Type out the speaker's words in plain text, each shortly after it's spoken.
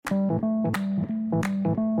Welcome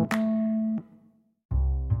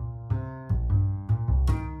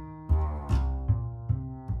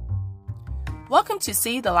to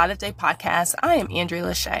See the Light of Day podcast. I am Andrea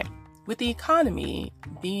Lachey. With the economy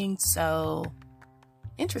being so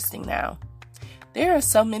interesting now, there are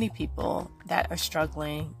so many people that are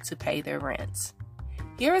struggling to pay their rent.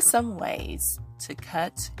 Here are some ways to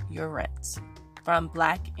cut your rent from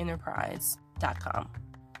blackenterprise.com.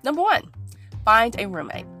 Number 1, find a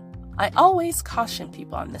roommate. I always caution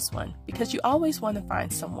people on this one because you always want to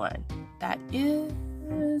find someone that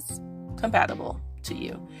is compatible to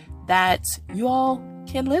you, that you all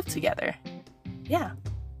can live together. Yeah,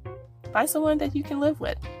 find someone that you can live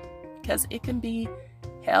with, because it can be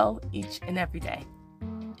hell each and every day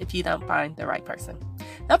if you don't find the right person.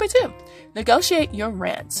 Number 2, negotiate your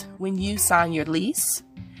rent when you sign your lease.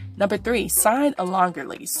 Number 3, sign a longer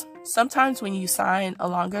lease. Sometimes when you sign a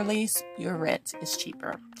longer lease, your rent is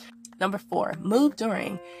cheaper. Number 4, move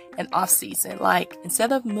during an off season. Like,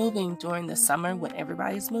 instead of moving during the summer when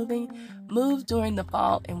everybody's moving, move during the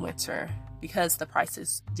fall and winter because the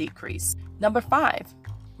prices decrease. Number 5,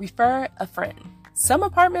 refer a friend. Some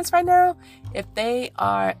apartments right now, if they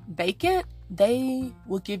are vacant, they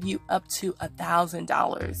will give you up to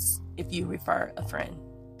 $1,000 if you refer a friend.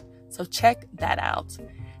 So check that out.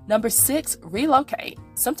 Number 6, relocate.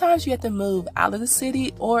 Sometimes you have to move out of the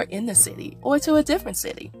city or in the city or to a different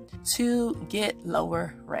city to get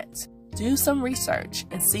lower rent. Do some research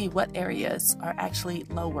and see what areas are actually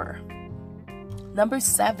lower. Number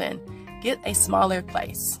 7, get a smaller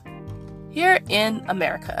place. Here in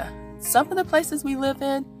America, some of the places we live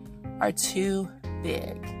in are too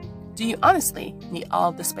big. Do you honestly need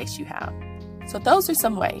all the space you have? So those are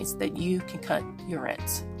some ways that you can cut your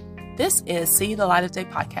rent. This is See the Light of Day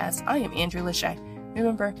podcast. I am Andrea Lachey.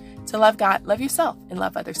 Remember to love God, love yourself, and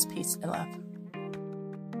love others. Peace and love.